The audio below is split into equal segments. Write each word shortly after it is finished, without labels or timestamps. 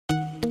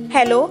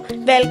Hello,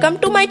 welcome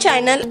to my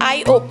channel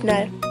Eye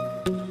Opener.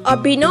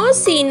 Anubhav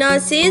Sinha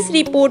says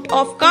report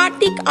of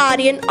Kartik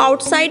Aaryan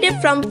outsider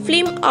from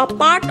film a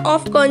part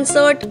of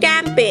concert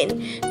campaign.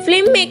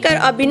 Filmmaker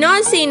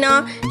Anubhav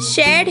Sinha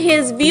shared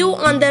his view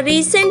on the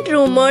recent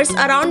rumors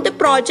around the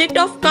project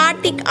of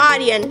Kartik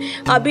Aaryan.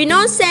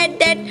 Anubhav said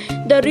that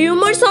the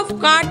rumors of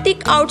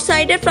Kartik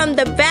outsider from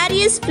the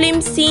various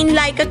films seem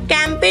like a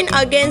campaign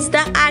against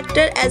the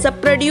actor, as a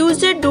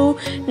producer do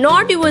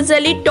not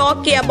usually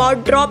talk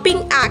about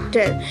dropping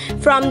actor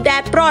from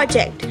that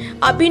project.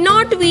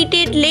 Anubhav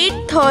tweeted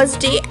late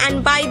Thursday,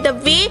 and by the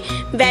way,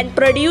 when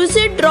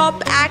producer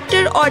drop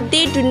actor or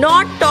they do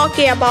not talk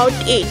about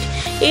it,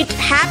 it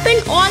happen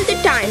all the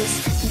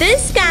times.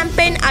 This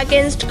campaign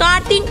against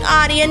Kartik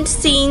Aaryan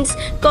seems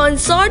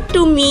concert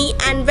to me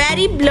and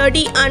very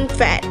bloody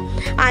unfair.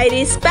 I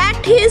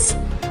respect his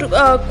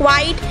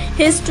quiet.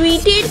 His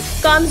tweeted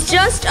comes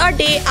just a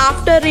day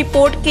after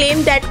report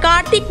claimed that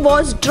Kartik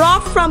was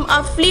dropped from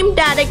a film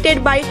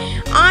directed by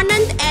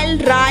Anand L.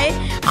 Rai.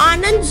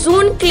 Anand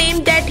soon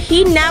claimed that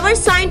he never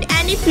signed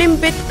any film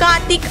with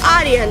Kartik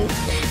Aaryan.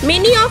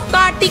 Many of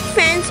Kartik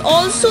fans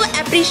also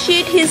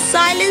appreciate his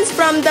silence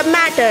from the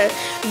matter.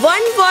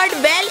 One word,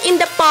 well, in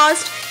the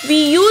past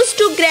we used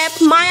to grab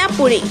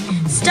Mayapuri,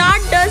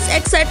 Stardust,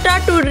 etc.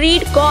 to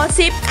read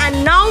gossip,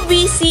 and now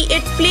we see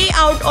it play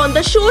out on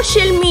the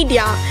social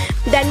media.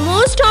 Then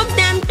most of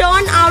them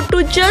turn out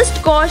to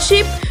just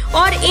gossip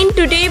or in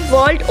today's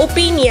world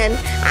opinion.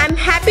 I'm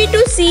happy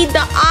to see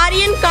the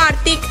Aaryan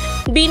Kartik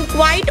being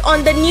quiet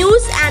on the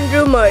news and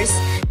rumors.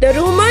 The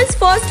rumors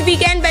first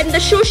began when the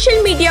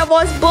social media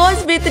was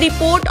buzzed with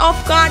report of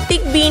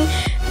Kartik being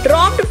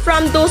dropped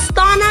from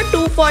Dostana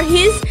 2 for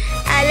his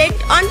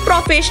alleged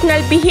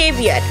unprofessional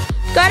behavior.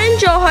 Karan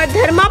Johar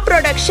Dharma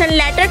Production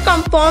later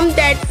confirmed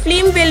that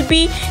film will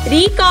be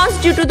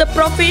recast due to the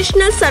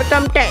professional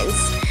circumstance.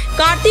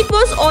 Kartik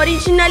was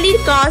originally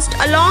cast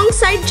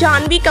alongside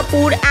Janhvi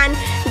Kapoor and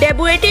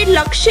debuted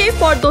Lakshay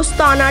for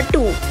Dostana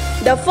 2.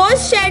 The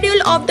first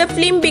schedule of the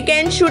film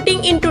began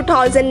shooting in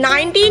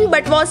 2019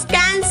 but was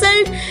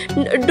cancelled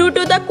due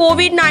to the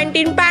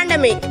COVID-19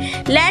 pandemic.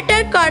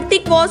 Later,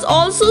 Kartik was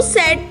also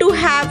said to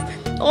have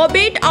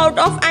opted out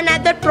of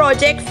another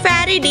project,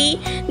 Faraday,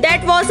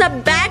 that was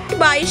backed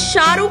by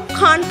Shah Rukh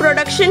Khan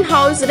production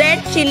house Red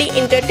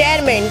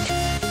ChilliesEntertainment.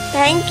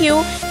 Thank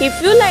you. If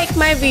you like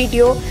my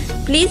video,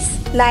 please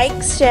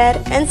like,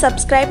 share and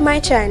subscribe my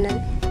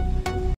channel.